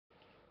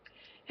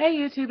Hey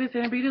YouTube, it's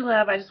Inner Beauty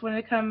Love. I just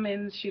wanted to come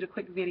and shoot a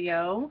quick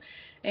video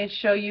and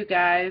show you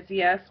guys,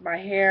 yes, my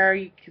hair,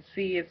 you can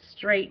see it's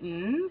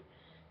straightened.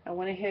 I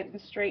went ahead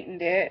and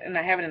straightened it, and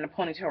I have it in a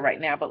ponytail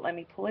right now, but let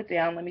me pull it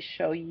down, let me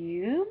show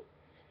you.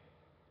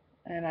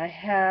 And I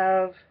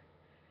have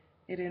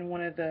it in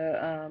one of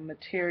the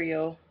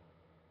material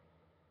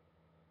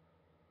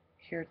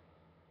hair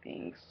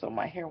things so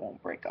my hair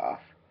won't break off.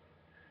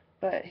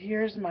 But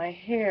here's my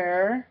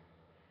hair,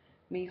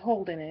 me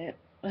holding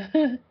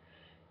it.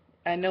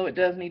 I know it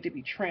does need to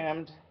be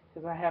trimmed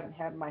because I haven't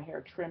had my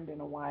hair trimmed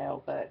in a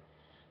while, but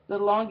the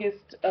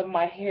longest of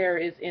my hair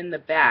is in the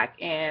back,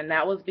 and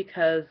that was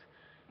because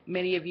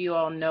many of you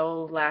all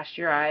know last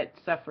year I had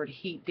suffered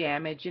heat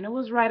damage, and it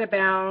was right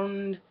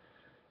about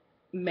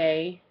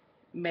May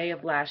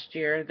of last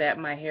year that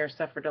my hair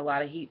suffered a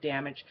lot of heat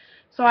damage,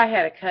 so I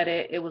had to cut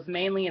it. It was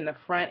mainly in the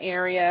front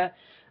area.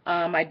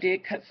 I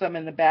did cut some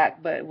in the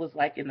back, but it was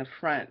like in the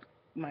front,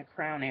 my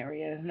crown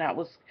area, and that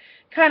was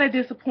kind of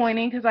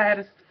disappointing because I had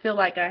to feel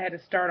like I had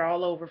to start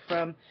all over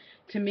from,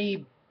 to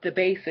me, the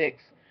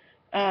basics,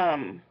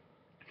 from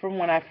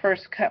when I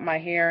first cut my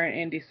hair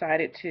and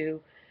decided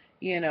to,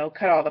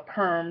 cut all the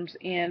perms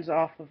ends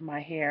off of my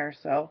hair.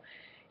 So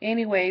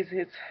anyways,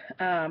 it's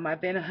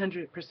I've been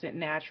 100%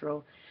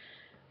 natural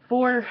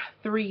for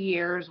 3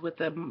 years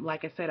with a,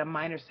 like I said, a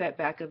minor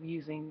setback of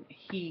using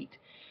heat.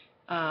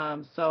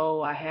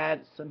 So I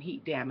had some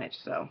heat damage,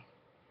 so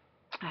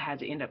I had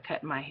to end up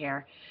cutting my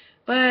hair.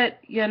 But,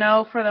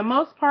 for the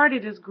most part,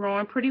 it is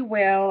growing pretty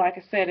well. Like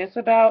I said, it's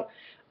about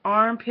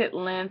armpit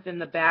length in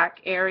the back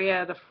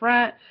area. The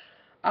front,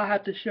 I'll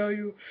have to show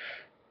you.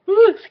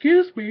 Ooh,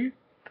 excuse me.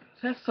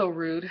 That's so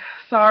rude.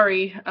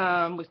 Sorry.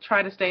 We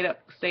try to stay up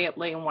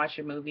late and watch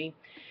a movie,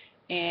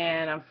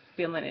 and I'm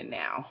feeling it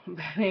now.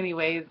 But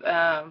anyways,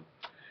 I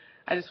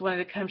just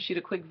wanted to come shoot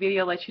a quick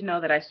video, let you know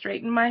that I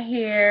straightened my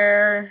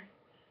hair,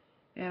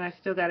 and I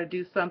still got to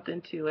do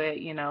something to it,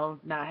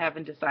 not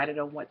having decided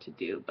on what to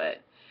do,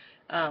 but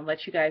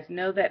let you guys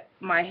know that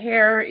my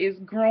hair is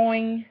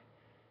growing.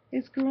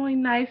 It's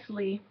growing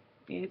nicely.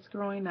 It's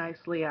growing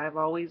nicely. I've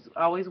always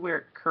wear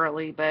it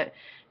curly, but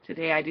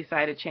today I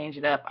decided to change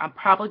it up. I'm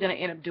probably going to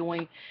end up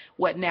doing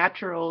what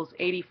Naturals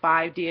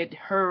 85 did.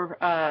 Her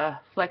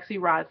flexi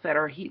rod set,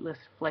 or heatless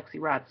flexi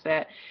rod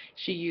set.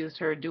 She used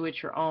her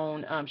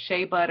do-it-your-own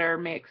shea butter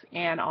mix,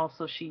 and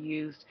also she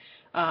used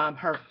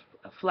her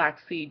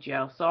flaxseed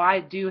gel. So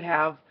I do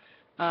have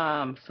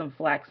some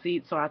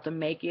flaxseed, so I have to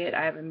make it.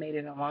 I haven't made it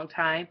in a long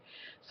time,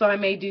 so I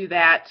may do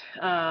that.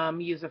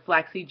 Use a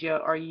flaxseed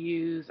gel, or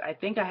use, I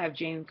think I have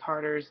Jane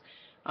Carter's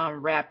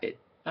Rapid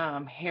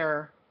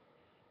hair,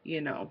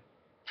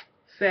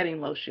 setting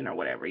lotion, or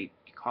whatever you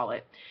call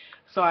it.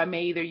 So I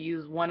may either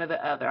use one or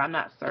the other. I'm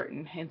not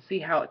certain, and see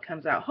how it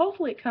comes out.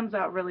 Hopefully it comes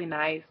out really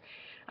nice,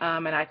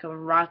 and I can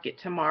rock it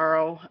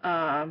tomorrow.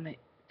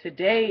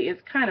 Today is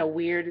kind of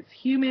weird. It's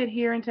humid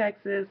here in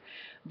Texas,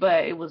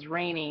 but it was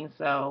raining,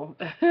 so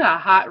a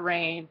hot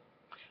rain.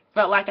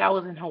 Felt like I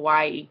was in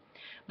Hawaii.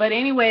 But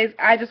anyways,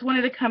 I just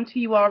wanted to come to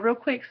you all real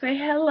quick, say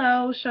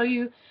hello, show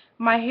you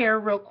my hair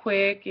real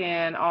quick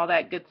and all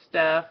that good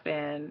stuff.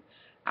 And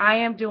I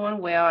am doing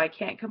well. I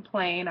can't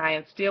complain. I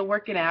am still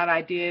working out.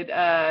 I did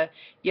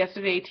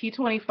yesterday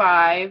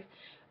T25.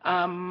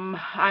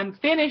 I'm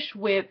finished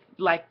with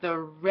like the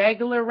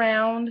regular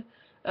round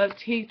of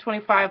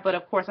T25, but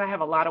of course I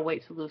have a lot of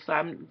weight to lose, so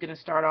I'm going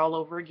to start all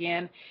over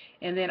again.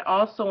 And then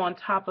also on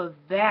top of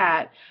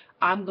that,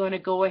 I'm going to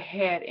go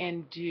ahead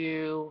and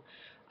do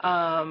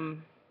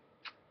I'm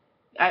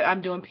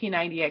doing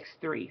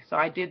P90X3. So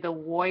I did the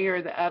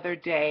Warrior the other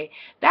day.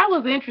 That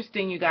was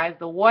interesting, you guys.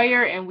 The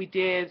Warrior, and we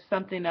did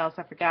something else.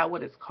 I forgot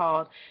what it's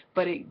called,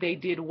 but they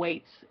did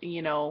weights,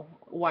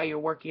 while you're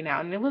working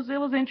out, and it was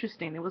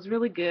interesting. It was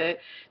really good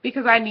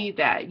because I need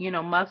that,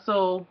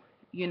 muscle.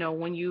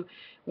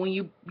 When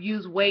you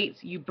use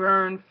weights, you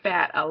burn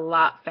fat a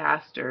lot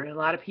faster. A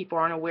lot of people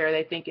aren't aware.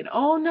 They're thinking,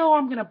 oh no,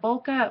 I'm going to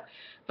bulk up.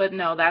 But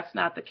no, that's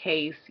not the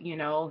case.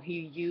 You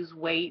use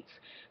weights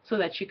so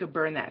that you could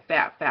burn that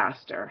fat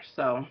faster.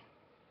 So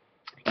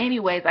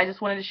anyways, I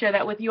just wanted to share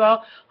that with you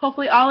all.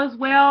 Hopefully all is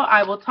well.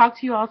 I will talk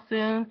to you all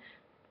soon.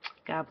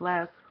 God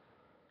bless.